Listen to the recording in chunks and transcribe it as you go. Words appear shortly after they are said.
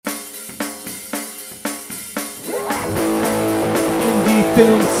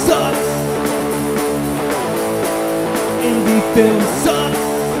film sucks. Indie film sucks.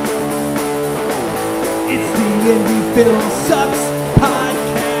 It's the Indie Film Sucks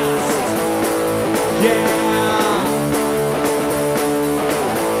podcast. Yeah.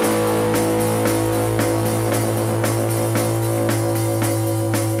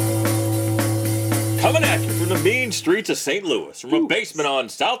 Coming at you from the mean streets of St. Louis, from a basement on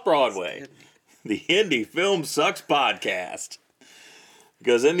South Broadway, the Indie Film Sucks podcast.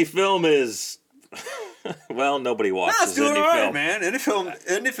 Because indie film is, well, nobody watches it's doing indie all right, film. man.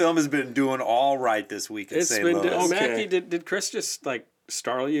 Indie film has been doing all right this week in St. Louis. Okay. Mackie, did Chris just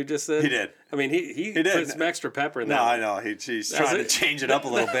startle you just then? He did. I mean, he did. put some extra pepper in that. No, one. I know. He's trying to change it up a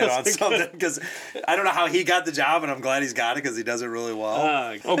little bit on That's something because I don't know how he got the job, and I'm glad he's got it because he does it really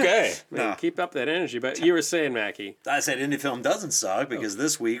well. Okay. Man, No. keep up that energy. But you were saying, Mackie. I said indie film doesn't suck because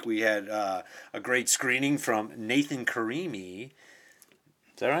this week we had a great screening from Nathan Karimi.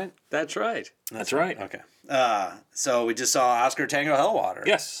 Is that right? That's right. That's right. Okay. So we just saw Oscar Tango Hellwater.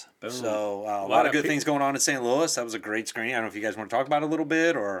 Yes. So a lot of good things going on in St. Louis. That was a great screening. I don't know if you guys want to talk about it a little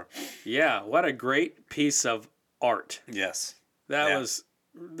bit or. Yeah, what a great piece of art. Yes. That was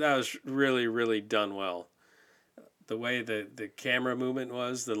really, really done well. The way the camera movement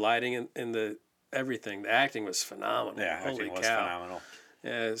was, the lighting and the everything, the acting was phenomenal. Yeah, Holy acting was cow. phenomenal.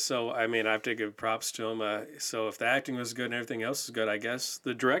 So, I mean, I have to give props to him. So if the acting was good and everything else is good, I guess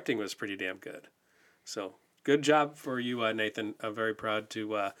the directing was pretty damn good. So good job for you, Nathan. I'm very proud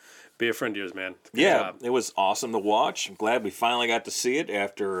to be a friend of yours, man. Good job. It was awesome to watch. I'm glad we finally got to see it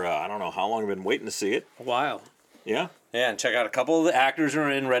after, I don't know how long I've been waiting to see it. A while. Yeah. Yeah, and check out a couple of the actors who are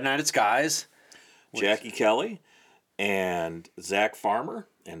in Red Nighted Skies. Jackie Kelly and Zach Farmer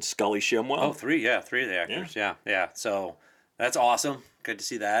and Scully Shimwell. Oh, three of the actors. Yeah. So that's awesome. Good to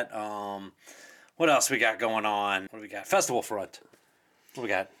see that. What else we got going on? What do we got? Festival front. What do we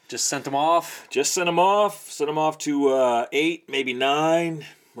got? Just sent them off? Just sent them off. Sent them off to 8, maybe 9.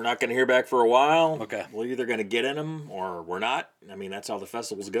 We're not going to hear back for a while. Okay. We're either going to get in them or we're not. I mean, that's how the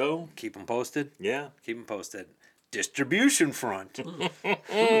festivals go. Keep them posted? Yeah. Keep them posted. Distribution front.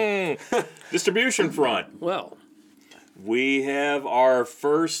 Distribution front. Well, We have our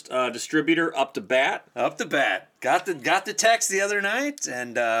first distributor up to bat. Up to bat. Got the text the other night,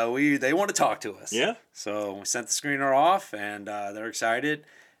 and they want to talk to us. Yeah. So we sent the screener off, and they're excited,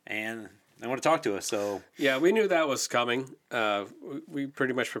 and they want to talk to us. So yeah, we knew that was coming. We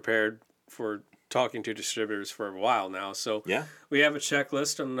pretty much prepared for talking to distributors for a while now. So Yeah. we have a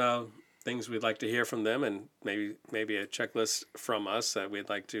checklist on things we'd like to hear from them, and maybe a checklist from us that we'd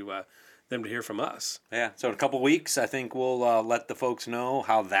like to them to hear from us. yeah. So in a couple weeks, I think we'll let the folks know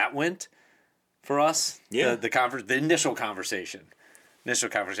how that went for us. Yeah. The initial conversation.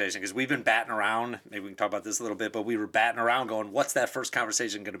 Because we've been batting around. Maybe we can talk about this a little bit, but we were batting around going, what's that first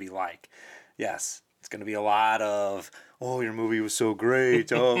conversation going to be like? Yes, it's going to be a lot of, oh, your movie was so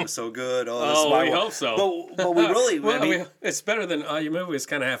great. Oh, it was so good. Oh, this is why we hope so. But we really, Well, it's better than your movie is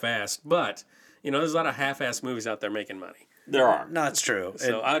kind of half-assed, but there's a lot of half-assed movies out there making money. There are. no, it's true.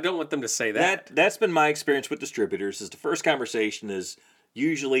 So I don't want them to say that. That's been my experience with distributors. Is the first conversation is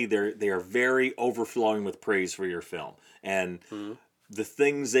usually they are very overflowing with praise for your film and the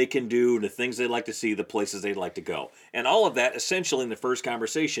things they can do, the things they'd like to see, the places they'd like to go, and all of that essentially in the first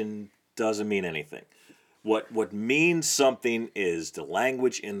conversation doesn't mean anything. What means something is the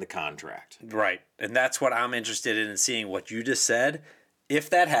language in the contract. Right. And that's what I'm interested in seeing what you just said. If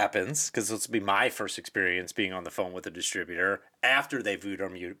that happens, because this will be my first experience being on the phone with a distributor after they viewed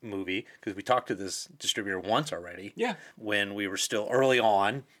our movie, because we talked to this distributor once already. Yeah. When we were still early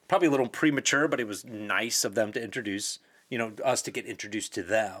on, probably a little premature, but it was nice of them to introduce, us to get introduced to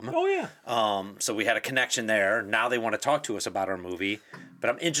them. Oh yeah. So we had a connection there. Now they want to talk to us about our movie, but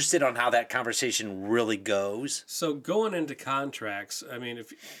I'm interested on how that conversation really goes. So going into contracts, I mean,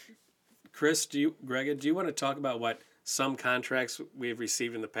 if Chris, Greg, do you want to talk about what some contracts we've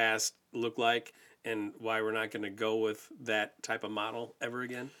received in the past look like and why we're not going to go with that type of model ever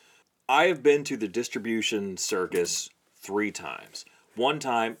again? I have been to the distribution circus 3 times. One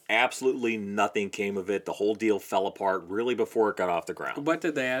time, absolutely nothing came of it. The whole deal fell apart really before it got off the ground. What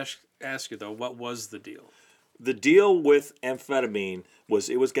did they ask you, though? What was the deal? The deal with amphetamine was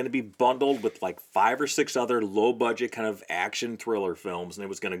it was going to be bundled with like 5 or 6 other low-budget kind of action thriller films, and it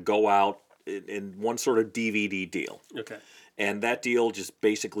was going to go out in one sort of DVD deal. Okay. And that deal just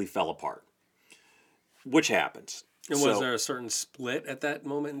basically fell apart. Which happens. And So- was there a certain split at that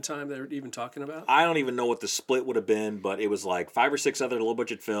moment in time they were even talking about? I don't even know what the split would have been, but it was like 5 or 6 other low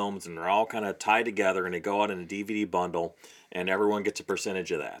budget films, and they're all kind of tied together, and they go out in a DVD bundle, and everyone gets a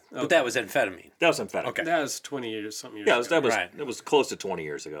percentage of that. But that was amphetamine. That was amphetamine. Okay. That was 20 years, something years Yeah, ago. that was close to 20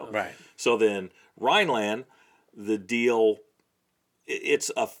 years ago. Right. So then Rhineland, the deal,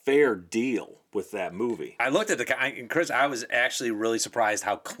 it's a fair deal with that movie. I looked at and Chris, I was actually really surprised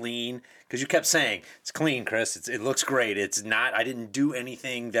how clean, because you kept saying, it's clean, Chris. It looks great. It's not, I didn't do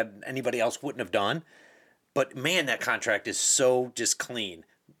anything that anybody else wouldn't have done. But man, that contract is so just clean.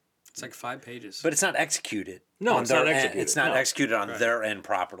 It's like 5 pages. But it's not executed. No, on it's not their end. executed. It's not No. executed on their end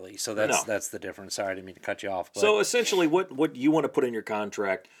properly. So that's No. that's the difference. Sorry, I didn't mean to cut you off. But So essentially, what you want to put in your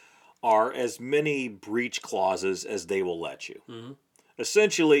contract are as many breach clauses as they will let you. Mm-hmm.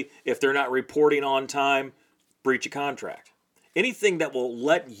 Essentially, if they're not reporting on time, breach a contract. Anything that will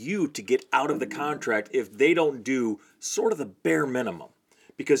let you to get out of the contract if they don't do sort of the bare minimum.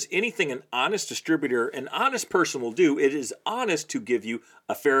 Because anything an honest distributor, an honest person will do, it is honest to give you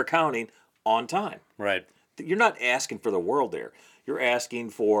a fair accounting on time. right. You're not asking for the world there. You're asking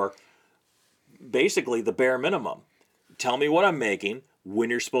for basically the bare minimum. Tell me what I'm making, when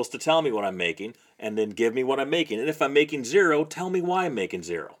you're supposed to tell me what I'm making, and then give me what I'm making. And if I'm making 0, tell me why I'm making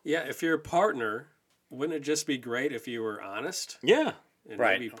 0. yeah, if you're a partner, wouldn't it just be great if you were honest Yeah. and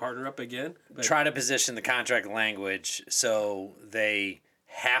Right. maybe partner up again? But Try to position the contract language so they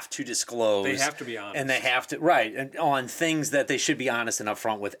have to disclose. they have to be honest. And they have to, right, and on things that they should be honest and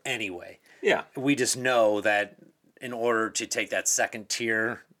upfront with anyway. Yeah. We just know that in order to take that second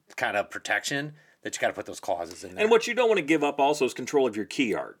tier kind of protection, that you got to put those clauses in there. And what you don't want to give up also is control of your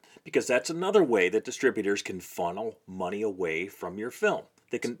key art, because that's another way that distributors can funnel money away from your film.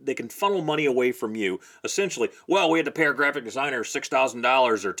 They can funnel money away from you. Essentially, well, we had to pay our graphic designer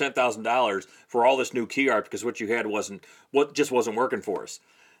 $6,000 or $10,000 for all this new key art because what you had just wasn't working for us.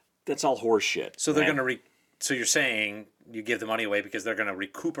 That's all horse shit. So they're right? going to so you're saying you give the money away because they're going to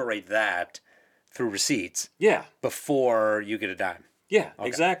recuperate that through receipts Yeah. before you get a dime. Yeah,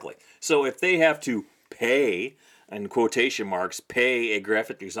 exactly. So if they have to pay, in quotation marks, pay a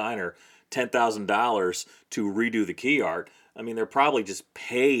graphic designer $10,000 to redo the key art, I mean, they're probably just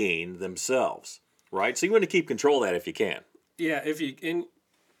paying themselves, right? So you want to keep control of that if you can. yeah,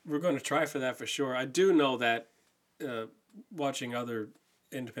 we're going to try for that for sure. I do know that watching other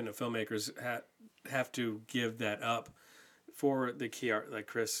independent filmmakers have to give that up for the key art, like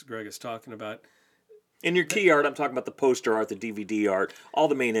Greg is talking about. In your key art, I'm talking about the poster art, the DVD art, all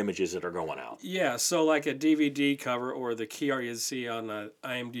the main images that are going out. Yeah, so like a DVD cover or the key art you see on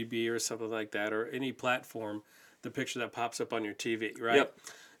IMDb or something like that, or any platform, the picture that pops up on your TV, right? Yep.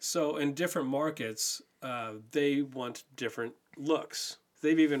 So in different markets, they want different looks.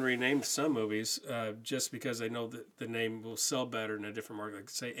 They've even renamed some movies just because they know that the name will sell better in a different market, like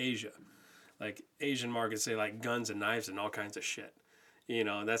say Asia. Like Asian markets say like guns and knives and all kinds of shit. You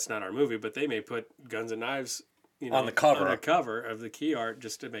know, that's not our movie, but they may put guns and knives, On the cover. on the cover of the key art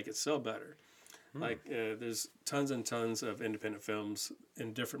just to make it sell better. Like there's tons and tons of independent films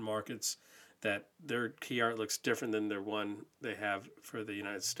in different markets that their key art looks different than their one they have for the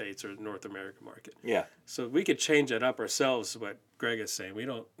United States or North American market. Yeah. So we could change that up ourselves, what Greg is saying. We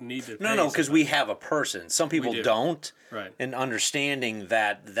don't need to No, because we have a person. Some people do. don't. Right. And understanding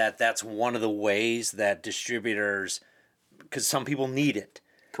that's one of the ways that distributors, because some people need it.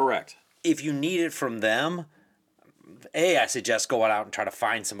 Correct. If you need it from them, I suggest going out and try to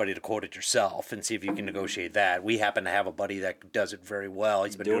find somebody to quote it yourself and see if you can negotiate that. We happen to have a buddy that does it very well.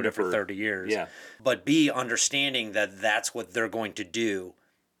 He's been doing it for 30 years. Yeah. But B, understanding that that's what they're going to do.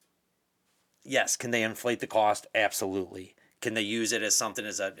 Yes, can they inflate the cost? Absolutely. Can they use it as something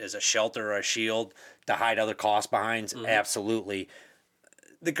as a shelter or a shield to hide other cost behinds? Absolutely.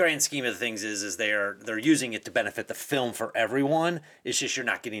 The grand scheme of things is they're using it to benefit the film for everyone. It's just you're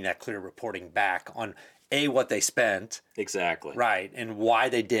not getting that clear reporting back on what they spent, Exactly. right, and why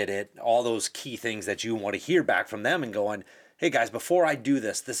they did it. All those key things that you want to hear back from them and going, hey guys, before I do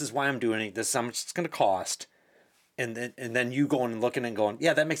this, this is why I'm doing it. This is how much it's going to cost. And then you going and looking and going,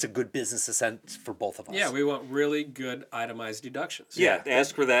 yeah, that makes a good business sense for both of us. Yeah, we want really good itemized deductions. Yeah,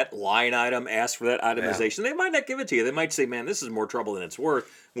 ask for that line item, ask for that itemization. They might not give it to you. They might say, man, this is more trouble than it's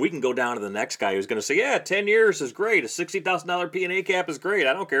worth. We can go down to the next guy who's going to say, yeah, 10 years is great. A $60,000 P&A cap is great.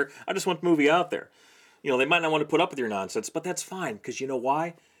 I don't care. I just want the movie out there. You know, they might not want to put up with your nonsense, but that's fine because you know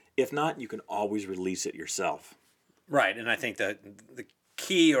why? If not, you can always release it yourself. Right, and I think that the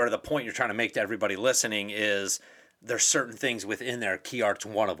key or the point you're trying to make to everybody listening is there's certain things within there, key art's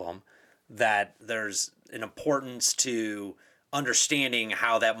one of them, that there's an importance to understanding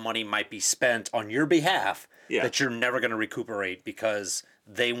how that money might be spent on your behalf. that you're never going to recuperate because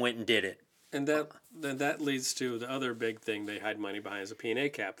they went and did it. And that leads to the other big thing they hide money behind is a P&A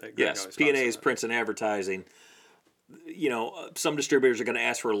cap. That Greg Yes, always P&A talks is about. prints and advertising. Some distributors are going to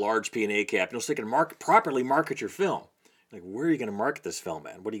ask for a large P&A cap. So they can properly market your film. Like, where are you going to market this film,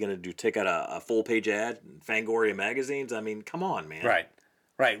 man? What are you going to do? Take out a full-page ad in Fangoria magazines? I mean, come on, man.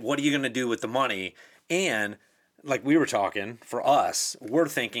 Right. What are you going to do with the money? And like we were talking, for us, we're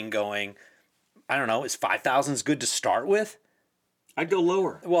thinking going, I don't know, is 5,000 good to start with? I'd go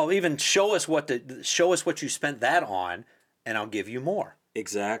lower. Well, even show us what you spent that on, and I'll give you more.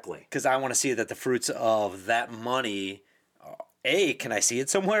 Exactly. Because I want to see that the fruits of that money. Can I see it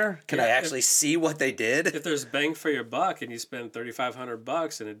somewhere? Can I actually see what they did? If there's bang for your buck and you spend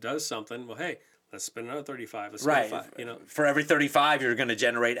 $3,500 and it does something, well, hey, let's spend another 35. Let's spend 5. For every 35, you're going to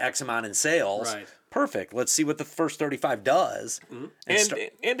generate X amount in sales. Right. Perfect. Let's see what the first 35 does.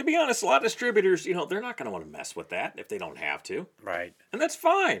 Mm-hmm. And to be honest, a lot of distributors, they're not going to want to mess with that if they don't have to. Right. And that's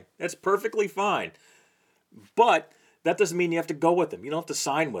fine. That's perfectly fine. But that doesn't mean you have to go with them. You don't have to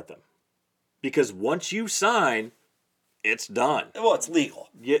sign with them. Because once you sign, it's done. Well, it's legal.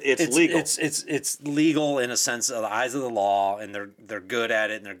 It's legal. It's legal in a sense of the eyes of the law, and they're good at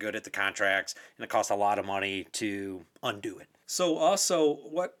it, and they're good at the contracts, and it costs a lot of money to undo it. So also,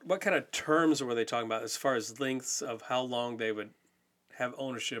 what kind of terms were they talking about as far as lengths of how long they would have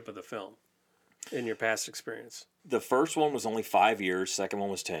ownership of the film in your past experience? The first one was only 5 years. Second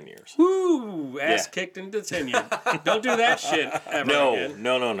one was 10 years. Woo! Ass kicked into tenure. Don't do that shit ever again.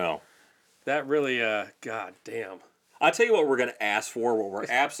 No. That really, god damn. I'll tell you what we're going to ask for, what we're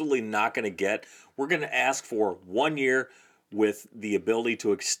absolutely not going to get. We're going to ask for 1 year with the ability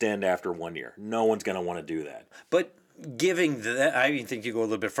to extend after 1 year. No one's going to want to do that. But giving that, I even think you go a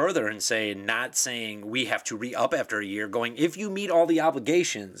little bit further and not saying we have to re-up after a year, going, if you meet all the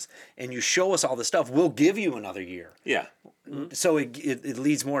obligations and you show us all the stuff, we'll give you another year. Yeah. So it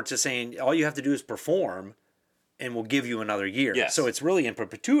leads more to saying all you have to do is perform and we'll give you another year. Yes. So it's really in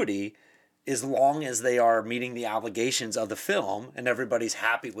perpetuity as long as they are meeting the obligations of the film and everybody's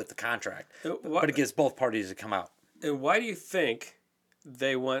happy with the contract. But it gives both parties to come out. And why do you think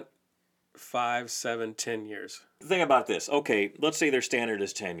they went 5, 7, 10 years? Think about this. Okay, let's say their standard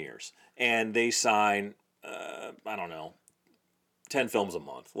is 10 years, and they sign, 10 films a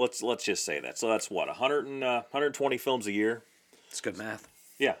month. Let's just say that. So that's what, 120 films a year? It's good math.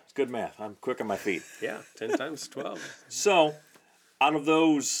 Yeah, it's good math. I'm quick on my feet. Yeah, 10 times 12. So, out of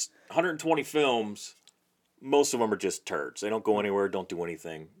those 120 films, most of them are just turds. They don't go anywhere, don't do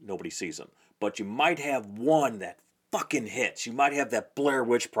anything. Nobody sees them. But you might have one that fucking hits. You might have that Blair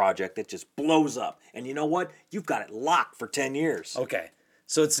Witch Project that just blows up. And you know what? You've got it locked for 10 years. Okay.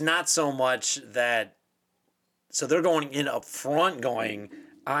 So it's not so much that... So they're going in up front going,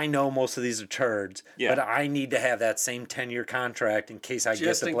 I know most of these are turds, but I need to have that same 10-year contract in case I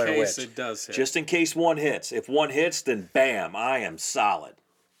get the Blair Witch. Just in case it does hit. Just in case one hits. If one hits, then bam, I am solid.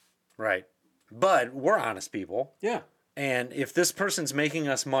 Right. But we're honest people. Yeah. And if this person's making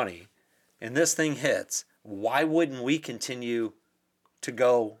us money and this thing hits, why wouldn't we continue to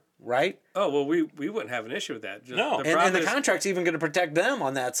go, right? Oh, well, we wouldn't have an issue with that. No. And the contract's even going to protect them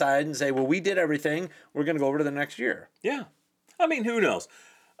on that side and say, well, we did everything. We're going to go over to the next year. Yeah. I mean, who knows?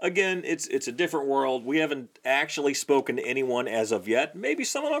 Again, it's a different world. We haven't actually spoken to anyone as of yet. Maybe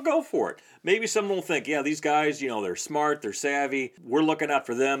someone will go for it. Maybe someone will think, yeah, these guys, they're smart, they're savvy. We're looking out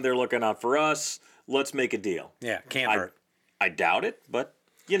for them. They're looking out for us. Let's make a deal. Yeah, can't hurt. I doubt it, but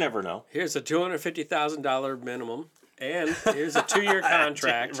you never know. Here's a $250,000 minimum, and here's a 2-year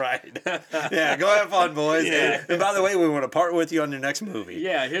contract. Right. Yeah, go have fun, boys. Yeah. And by the way, we want to partner with you on your next movie.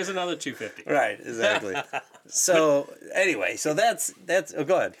 Yeah, here's another $250. Right, exactly. So anyway, that's oh,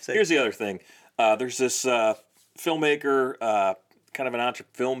 go ahead. Here's the other thing. There's this filmmaker, kind of an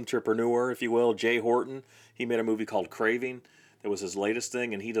film entrepreneur, if you will, Jay Horton. He made a movie called Craving. That was his latest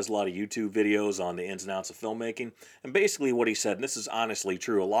thing, and he does a lot of YouTube videos on the ins and outs of filmmaking. And basically what he said, and this is honestly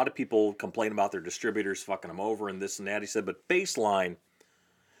true, a lot of people complain about their distributors fucking them over and this and that. He said, but baseline,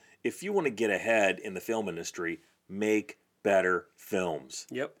 if you want to get ahead in the film industry, make better films.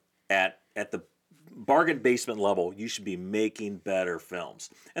 Yep. At the bargain basement level, you should be making better films.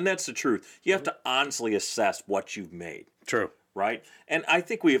 And that's the truth. You have to honestly assess what you've made. True. Right? And I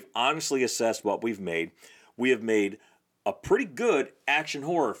think we have honestly assessed what we've made. We have made a pretty good action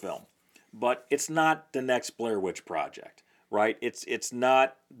horror film, but it's not the next Blair Witch Project, right? It's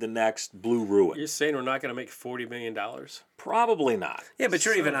not the next Blue Ruin. You're saying we're not going to make $40 million? Probably not. Yeah, but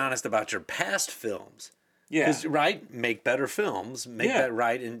you're even honest about your past films. Yeah. Right? Make better films. Make Yeah. that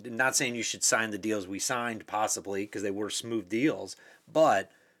right. And not saying you should sign the deals we signed, possibly, because they were smooth deals.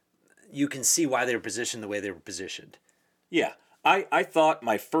 But you can see why they were positioned the way they were positioned. Yeah. I thought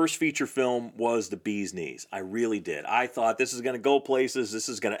my first feature film was The Bee's Knees. I really did. I thought this is going to go places. This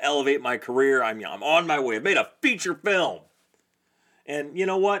is going to elevate my career. I'm on my way. I've made a feature film. And you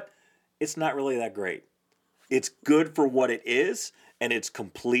know what? It's not really that great. It's good for what it is, and it's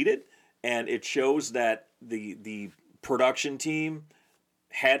completed, and it shows that the production team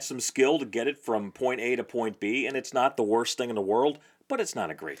had some skill to get it from point A to point B, and it's not the worst thing in the world, but it's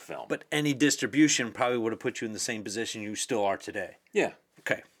not a great film. But any distribution probably would have put you in the same position you still are today. Yeah.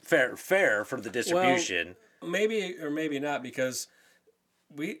 Okay, fair for the distribution. Well, maybe or maybe not, because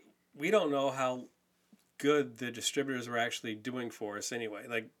we don't know how good the distributors were actually doing for us anyway.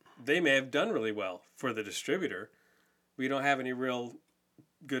 Like, they may have done really well for the distributor. We don't have any real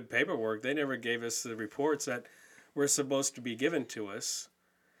good paperwork. They never gave us the reports that were supposed to be given to us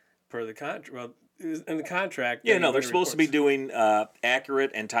per the contract. Well, in the contract. Yeah, no, they're supposed to be doing accurate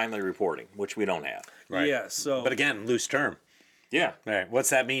and timely reporting, which we don't have. Right. Yeah, so. But again, loose term. Yeah. Right.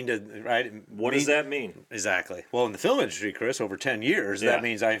 What's that mean right? What does that mean? Exactly. Well, in the film industry, Chris, over 10 years, that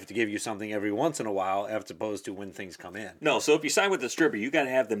means I have to give you something every once in a while as opposed to when things come in. No, so if you sign with a distributor, you got to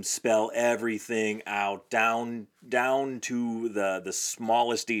have them spell everything out down to the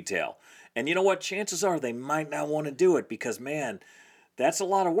smallest detail. And you know what? Chances are they might not want to do it because, man, that's a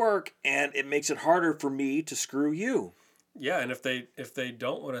lot of work, and it makes it harder for me to screw you. Yeah, and if they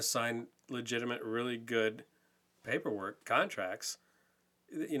don't want to sign legitimate, really good paperwork contracts,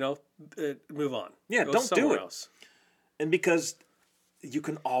 move on. Yeah, Go don't do somewhere it. else. And because you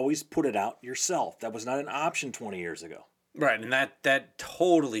can always put it out yourself. That was not an option 20 years ago. Right, and that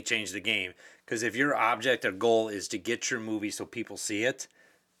totally changed the game. Because if your object or goal is to get your movie so people see it,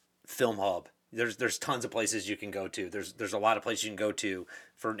 Film Hub. There's tons of places you can go to. There's a lot of places you can go to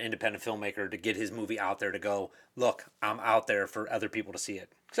for an independent filmmaker to get his movie out there to go, look, I'm out there for other people to see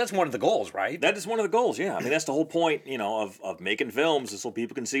it. Because that's one of the goals, right? That is one of the goals, yeah. I mean, that's the whole point, of making films is so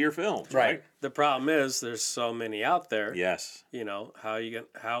people can see your films, right? The problem is there's so many out there. Yes.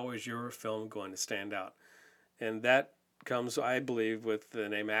 How is your film going to stand out? And that comes, I believe, with the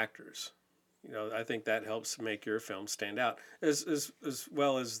name actors. I think that helps make your film stand out as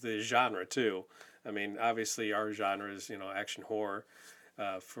well as the genre too. I mean, obviously our genre is action horror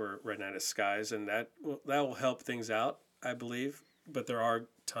for Red Night of Skies, and that will help things out, I believe. But there are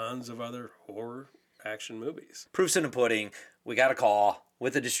tons of other horror action movies. Proof's in the pudding. We got a call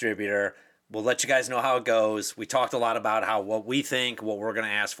with the distributor. We'll let you guys know how it goes. We talked a lot about what we think, what we're going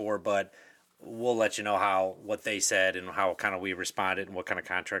to ask for, but we'll let you know what they said and how kind of we responded and what kind of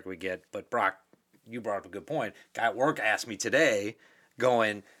contract we get. But Brock, you brought up a good point. Guy at work asked me today,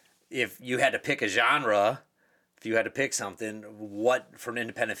 going, if you had to pick a genre, if you had to pick something, for an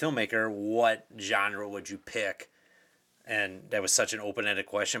independent filmmaker, what genre would you pick? And that was such an open-ended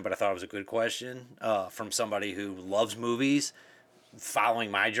question, but I thought it was a good question from somebody who loves movies, following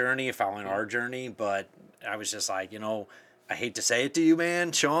my journey, following our journey. But I was just like, I hate to say it to you,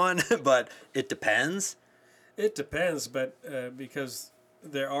 man, Sean, but it depends. It depends, but because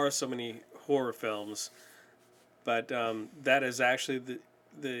there are so many horror films, but that is actually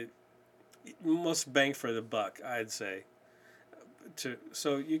the most bang for the buck, I'd say.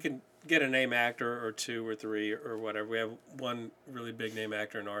 So you can get a name actor or two or three or whatever. We have one really big name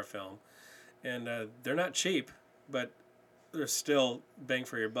actor in our film, and they're not cheap, but they're still bang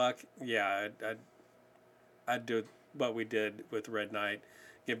for your buck. Yeah, I'd do what we did with Red Knight,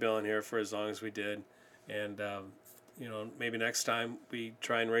 get Bill in here for as long as we did, and maybe next time we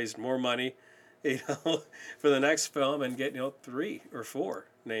try and raise more money, for the next film and get 3 or 4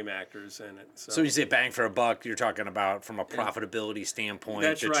 name actors in it. So you say bang for a buck, you're talking about from a profitability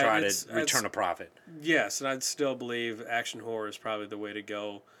standpoint to try to return a profit. Yes, and I'd still believe action horror is probably the way to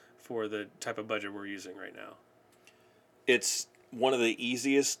go for the type of budget we're using right now. It's one of the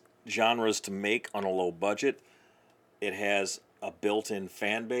easiest genres to make on a low budget. It has a built-in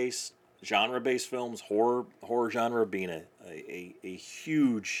fan base. Genre-based films, horror genre being a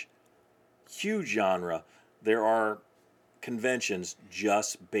huge genre. There are conventions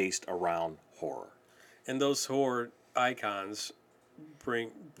just based around horror. And those horror icons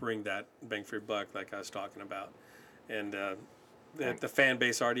bring that bang for your buck, like I was talking about. And the fan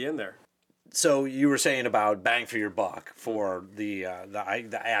base already in there. So you were saying about bang for your buck for the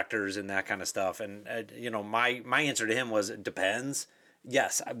actors and that kind of stuff, and my answer to him was it depends.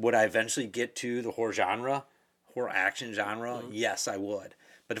 Yes, would I eventually get to the horror action genre? Mm-hmm. Yes, I would.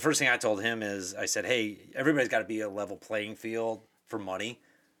 But the first thing I told him is I said, hey, everybody's got to be a level playing field for money,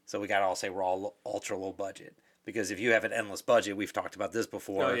 so we got to all say we're all ultra low budget. Because if you have an endless budget, we've talked about this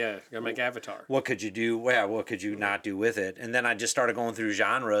before. Oh yeah, gotta make Avatar. What could you do? Yeah, what could you not do with it? And then I just started going through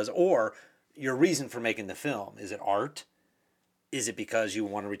genres or your reason for making the film. Is it art? Is it because you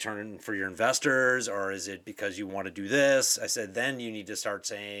want to return for your investors, or is it because you want to do this? I said, then you need to start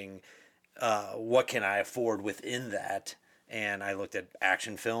saying, what can I afford within that? And I looked at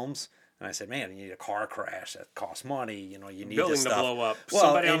action films. And I said, man, you need a car crash that costs money. You know, you need Building this to stuff. blow up. Well,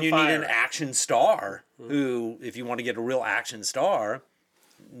 Somebody and on you fire. need an action star who, if you want to get a real action star,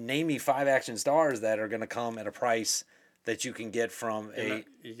 name me 5 action stars that are going to come at a price that you can get from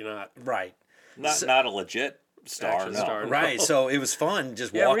You cannot. right. Not a legit star, Action no. star. Right. So it was fun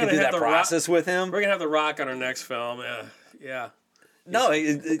just Yeah, we're walking gonna through have that The Rock- process with him. We're gonna have The Rock on our next film. Yeah. No,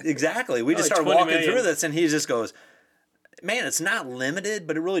 exactly. We just like started 20 walking million. through this, and he just goes, man, it's not limited,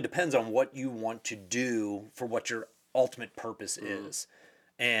 but it really depends on what you want to do for what your ultimate purpose is.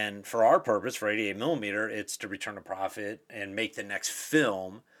 And for our purpose, for 88 millimeter, it's to return a profit and make the next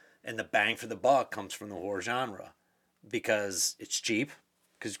film. And the bang for the buck comes from the horror genre because it's cheap.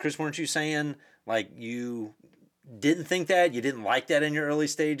 Because, Chris, weren't you saying, like, you didn't think that? You didn't like that in your early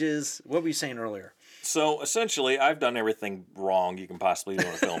stages? What were you saying earlier? So essentially, I've done everything wrong you can possibly do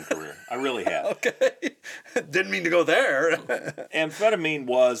in a film career. I really have. Okay. Didn't mean to go there. Amphetamine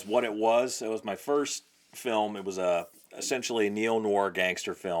was what it was. It was my first film. It was essentially a neo-noir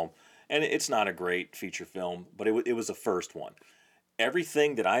gangster film. And it's not a great feature film, but it was the first one.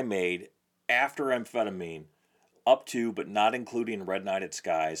 Everything that I made after Amphetamine, up to but not including Red Night at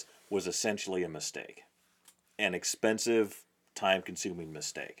Skies, was essentially a mistake. An expensive, time-consuming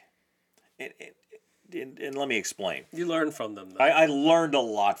mistake. And let me explain. You learn from them, though. I learned a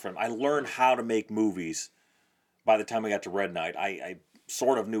lot from them. I learned how to make movies. By the time I got to Red Knight, I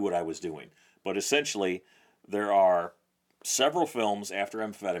sort of knew what I was doing. But essentially, there are several films after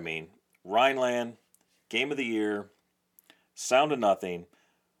Amphetamine: Rhineland, Game of the Year, Sound of Nothing,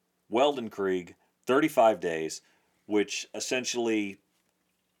 Weldon Krieg, 35 Days, which essentially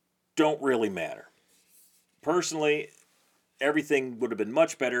don't really matter. Personally, everything would have been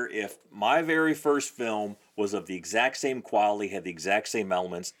much better if my very first film was of the exact same quality, had the exact same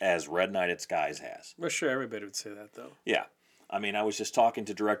elements as Red Night at Skies has. Well, sure, everybody would say that, though. Yeah. I mean, I was just talking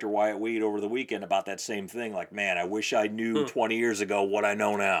to director Wyatt Weed over the weekend about that same thing. Like, man, I wish I knew 20 years ago what I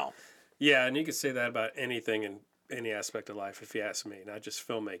know now. Yeah, and you could say that about anything in any aspect of life, if you ask me. Not just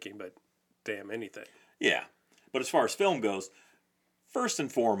filmmaking, but damn anything. Yeah. But as far as film goes, first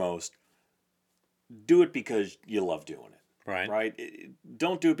and foremost, do it because you love doing it. Right?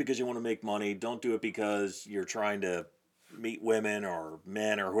 Don't do it because you want to make money. Don't do it because you're trying to meet women or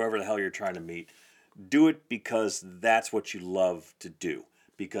men or whoever the hell you're trying to meet. Do it because that's what you love to do.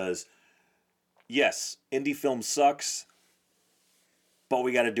 Because, yes, indie film sucks, but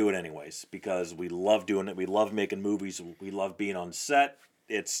we got to do it anyways because we love doing it. We love making movies. We love being on set.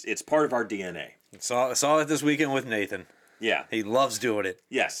 It's part of our DNA. Saw it this weekend with Nathan. Yeah. He loves doing it.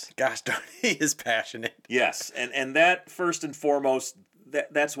 Yes. Gosh darn, he is passionate. Yes. And that, first and foremost,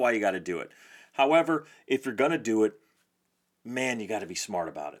 that's why you got to do it. However, if you're going to do it, man, you got to be smart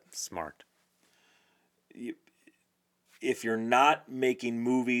about it. Smart. If you're not making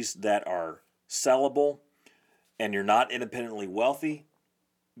movies that are sellable and you're not independently wealthy,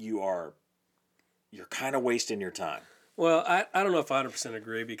 you're kind of wasting your time. Well, I don't know if I 100%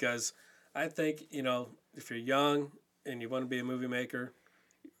 agree because I think, if you're young and you want to be a movie maker,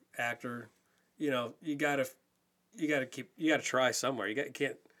 actor, you gotta try somewhere.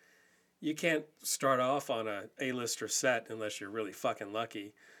 You can't start off on a A-lister set unless you're really fucking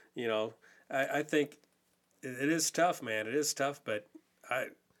lucky. I think it is tough, man. It is tough, but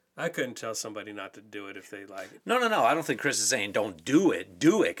I couldn't tell somebody not to do it if they like it. No. I don't think Chris is saying don't do it.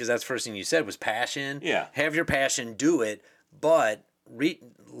 Do it, because that's the first thing you said was passion. Yeah. Have your passion, do it, but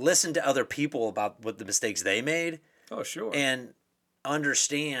listen to other people about what the mistakes they made. Oh, sure. And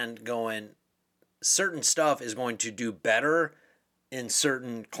understand certain stuff is going to do better in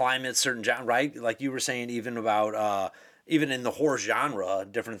certain climates, certain genre, right? Like you were saying, even about even in the horror genre,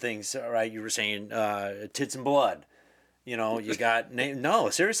 different things, right? You were saying tits and blood. You got no,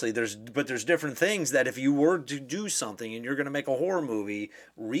 seriously. There's different things that if you were to do something and you're going to make a horror movie,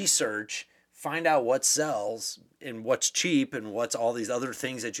 research, find out what sells and what's cheap and what's all these other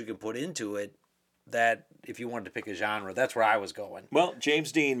things that you can put into it. That if you wanted to pick a genre, that's where I was going. Well,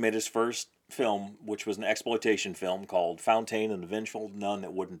 James Dean made his first film, which was an exploitation film called Fontaine and the Vengeful Nun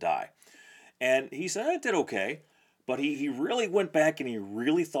That Wouldn't Die. And he said it did okay, but he really went back and he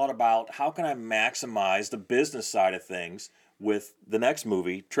really thought about how can I maximize the business side of things with the next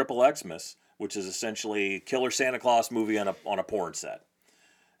movie, Triple Xmas, which is essentially a Killer Santa Claus movie on a porn set.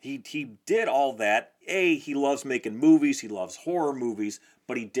 He did all that. He loves making movies. He loves horror movies,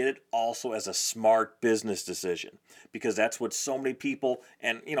 but he did it also as a smart business decision, because that's what so many people,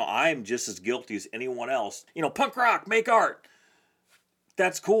 and I'm just as guilty as anyone else. Punk rock, make art.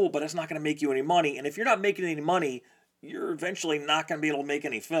 That's cool, but it's not going to make you any money. And if you're not making any money, you're eventually not going to be able to make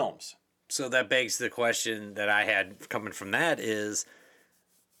any films. So that begs the question that I had coming from that is,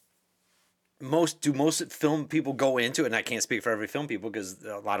 most film people go into it, and I can't speak for every film people because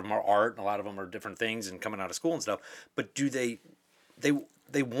a lot of them are art and a lot of them are different things and coming out of school and stuff, but do they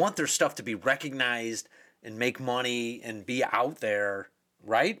want their stuff to be recognized and make money and be out there,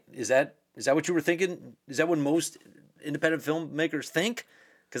 right? Is that what you were thinking? Is that what most independent filmmakers think?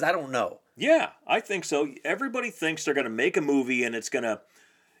 Because I don't know. Yeah, I think so. Everybody thinks they're going to make a movie and it's going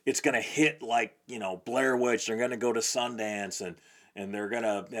to hit like, Blair Witch. They're going to go to Sundance and they're going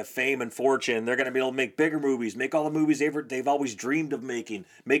to have fame and fortune. They're going to be able to make bigger movies, make all the movies they've always dreamed of making,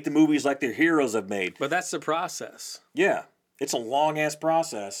 make the movies like their heroes have made. But that's the process. Yeah, it's a long-ass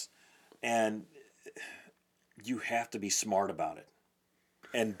process, and you have to be smart about it.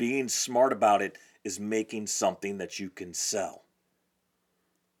 And being smart about it is making something that you can sell.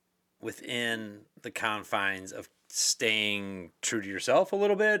 Within the confines of staying true to yourself a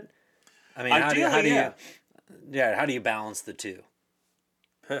little bit? I mean, how do you balance the two?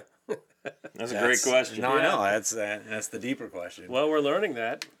 That's a great question. No, I know. That's the deeper question. Well, we're learning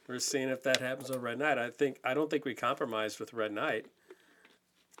that. We're seeing if that happens on Red Knight. I don't think we compromised with Red Knight,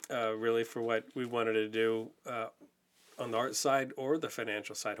 really, for what we wanted to do on the art side or the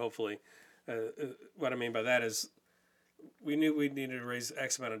financial side, hopefully. What I mean by that is we knew we needed to raise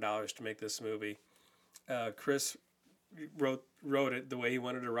X amount of dollars to make this movie. Chris wrote it the way he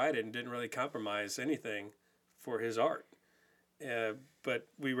wanted to write it and didn't really compromise anything for his art. But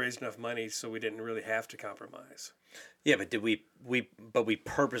we raised enough money so we didn't really have to compromise. Yeah, but we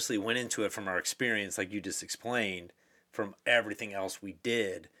purposely went into it from our experience, like you just explained, from everything else we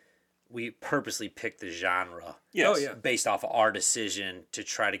did. We purposely picked the genre. Yes. Oh, yeah. Based off of our decision to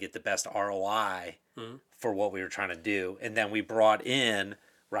try to get the best ROI for what we were trying to do. And then we brought in,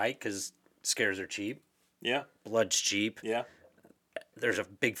 right, because scares are cheap. Yeah. Blood's cheap. Yeah. There's a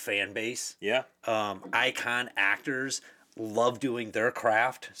big fan base. Yeah. Icon actors love doing their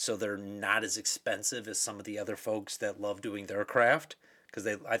craft, so they're not as expensive as some of the other folks that love doing their craft. Because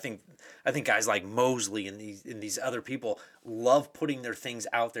I think guys like Mosley and these other people love putting their things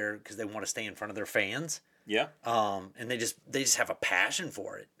out there because they want to stay in front of their fans. Yeah. And they just have a passion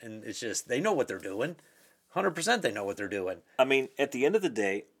for it, and it's just they know what they're doing. 100% they know what they're doing. I mean, at the end of the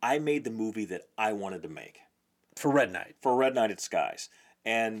day, I made the movie that I wanted to make. For Red Knight. For Red Knight at Skies.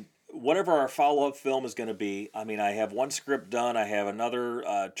 And whatever our follow-up film is going to be, I mean, I have one script done. I have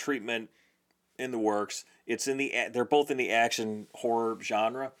another treatment in the works. They're both in the action horror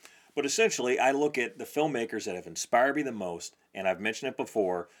genre. But essentially, I look at the filmmakers that have inspired me the most, and I've mentioned it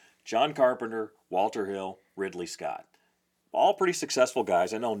before, John Carpenter, Walter Hill, Ridley Scott. All pretty successful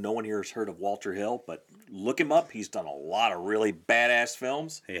guys. I know no one here has heard of Walter Hill, but look him up. He's done a lot of really badass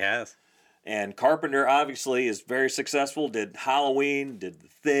films. He has. And Carpenter, obviously, is very successful. Did Halloween, did The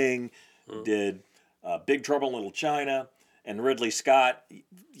Thing, did Big Trouble in Little China. And Ridley Scott,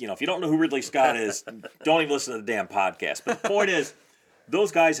 if you don't know who Ridley Scott is, don't even listen to the damn podcast. But the point is,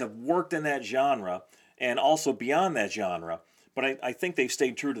 those guys have worked in that genre and also beyond that genre. But I think they've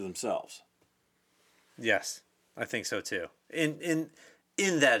stayed true to themselves. Yes, I think so too. In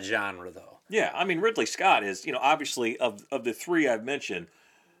that genre, though. Yeah, I mean, Ridley Scott is, obviously, of the three I've mentioned.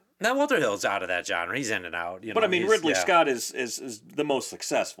 Now, Walter Hill's out of that genre. He's in and out. But, I mean, Ridley Scott is the most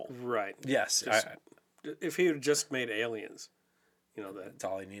successful. Right. Yes. If he had just made Aliens, that's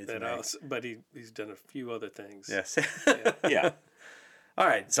all he needed to make. But he's done a few other things. Yes. Yeah. All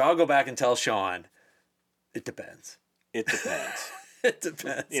right, so I'll go back and tell Sean, it depends. It depends. It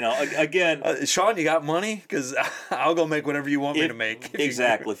depends. Again... Sean, you got money? Because I'll go make whatever you want me to make.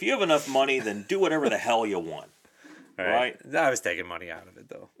 Exactly. If you have enough money, then do whatever the hell you want. Right? I was taking money out of it,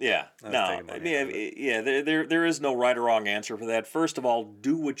 though. Yeah. There is no right or wrong answer for that. First of all,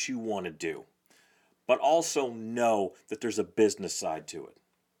 do what you want to do. But also know that there's a business side to it.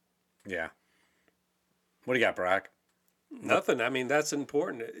 Yeah. What do you got, Brock? Nothing. I mean, that's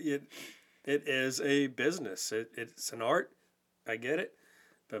important. It is a business. It's an art. I get it.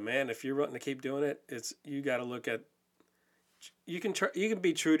 But, man, if you're wanting to keep doing it, you got to look at... You can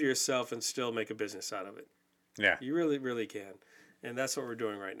be true to yourself and still make a business out of it. Yeah. You really, really can. And that's what we're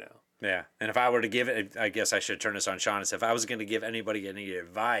doing right now. Yeah. And if I were to give it, I guess I should turn this on Sean. If I was going to give anybody any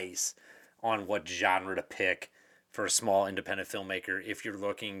advice on what genre to pick for a small independent filmmaker, if you're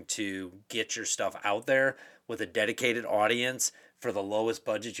looking to get your stuff out there with a dedicated audience, for the lowest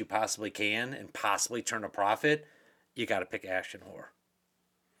budget you possibly can and possibly turn a profit, you got to pick action horror.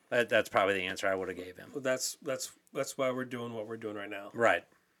 That's probably the answer I would have gave him. Well, that's why we're doing what we're doing right now. Right.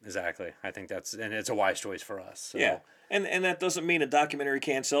 Exactly. I think and it's a wise choice for us. So. Yeah. And that doesn't mean a documentary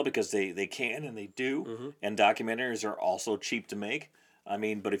can't sell, because they can and they do. Mm-hmm. And documentaries are also cheap to make. I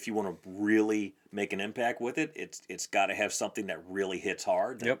mean, but if you want to really make an impact with it, it's got to have something that really hits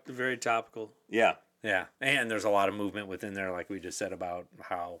hard. Yep. Very topical. Yeah. Yeah. And there's a lot of movement within there, like we just said, about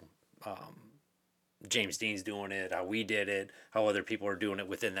how James Dean's doing it, how we did it, how other people are doing it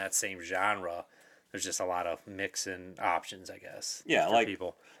within that same genre. There's just a lot of mix and options, I guess. Yeah, for like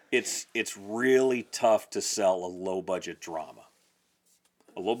people. It's really tough to sell a low budget drama.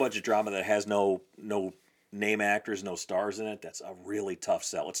 A low budget drama that has no name actors, no stars in it. That's a really tough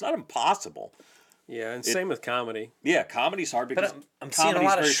sell. It's not impossible. Yeah, and same with comedy. Yeah, comedy's hard because But I'm seeing a comedy's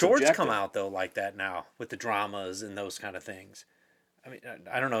lot of very shorts subjective. come out though, like that now with the dramas and those kind of things. I mean,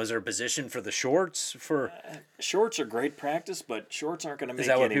 I don't know. Is there a position for the shorts? Shorts are great practice, but shorts aren't going to make Is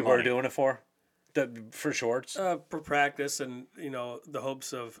that what any people money. are doing it for? For shorts? For practice, and the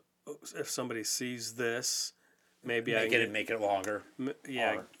hopes of, if somebody sees this, maybe I can Make it longer.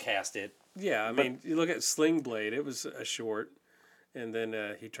 yeah, Or cast it. yeah. I mean, you look at Sling Blade; it was a short, and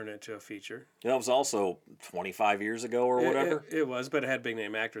then he turned it into a feature. That was also 25 years ago or whatever. It was, but it had big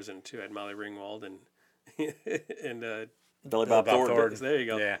name actors in it too. It had Molly Ringwald and and Billy Bob Thornton. there you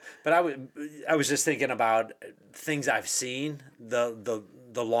go. Yeah, but I was just thinking about things I've seen.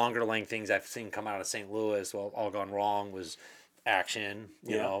 The longer length things I've seen come out of St. Louis. Well, All Gone Wrong was action.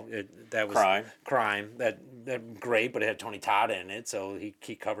 You know, that was crime. That great, but it had Tony Todd in it, so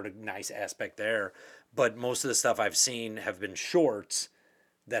he covered a nice aspect there. But most of the stuff I've seen have been shorts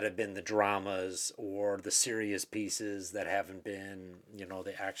that have been the dramas or the serious pieces that haven't been,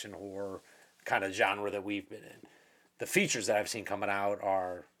 the action horror kind of genre that we've been in. The features that I've seen coming out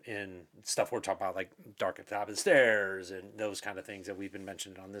are in stuff we're talking about, like Dark at the Top of the Stairs and those kind of things that we've been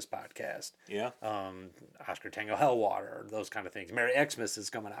mentioning on this podcast. Yeah. Oscar Tango Hellwater, those kind of things. Merry Xmas is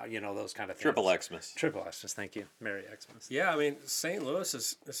coming out, those kind of things. Triple Xmas. Triple Xmas, thank you. Merry Xmas. Yeah, I mean, St. Louis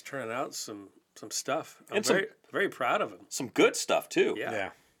is turning out some stuff. I'm And very proud of him. Some good stuff too. Yeah.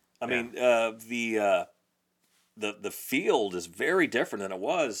 I mean, the field is very different than it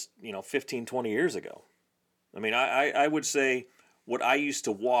was, 15, 20 years ago. I mean, I would say what I used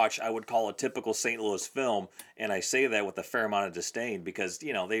to watch, I would call a typical St. Louis film, and I say that with a fair amount of disdain because,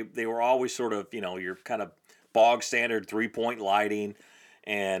 they were always sort of, your kind of bog standard 3-point lighting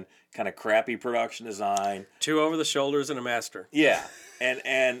and kind of crappy production design. 2 over the shoulders and a master. Yeah. And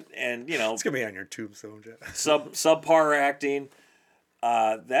It's going to be on your tombstone, Jeff. subpar acting.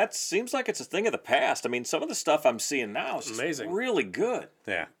 That seems like it's a thing of the past. I mean, some of the stuff I'm seeing now is just amazing, really good.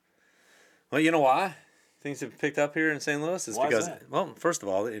 Yeah. Well, you know why things have picked up here in St. Louis? Why is because, that? well, first of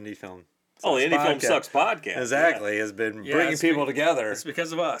all, the Indie Film The Indie Film Sucks podcast. Exactly. Has been bringing people together. It's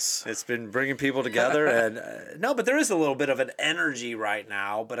because of us. It's been bringing people together. And no, but there is a little bit of an energy right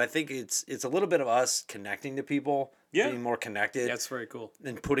now. But I think it's a little bit of us connecting to people, being more connected. That's very cool.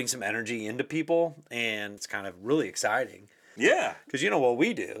 And putting some energy into people. And it's kind of really exciting. Yeah. Because what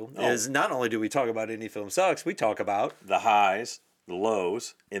we do is not only do we talk about Indie Film Sucks, we talk about the highs, the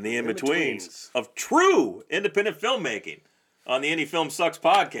lows, and the in-betweens In-betweens. of true independent filmmaking on the Indie Film Sucks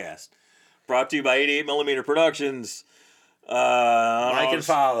podcast. Brought to you by 88mm Productions. like and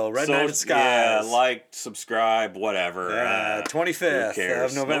follow, Red Night Skies. Yeah, like, subscribe, whatever. 25th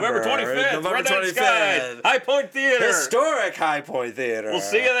of November. 25th, November Red Night 25th. Skies, High Point Theater. Historic High Point Theater. We'll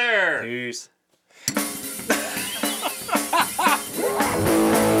see you there. Peace.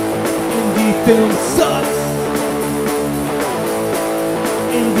 Indie film sucks.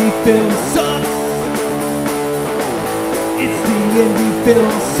 Indie film sucks. It's the Indie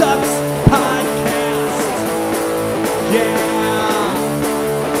Film Sucks podcast. Yeah.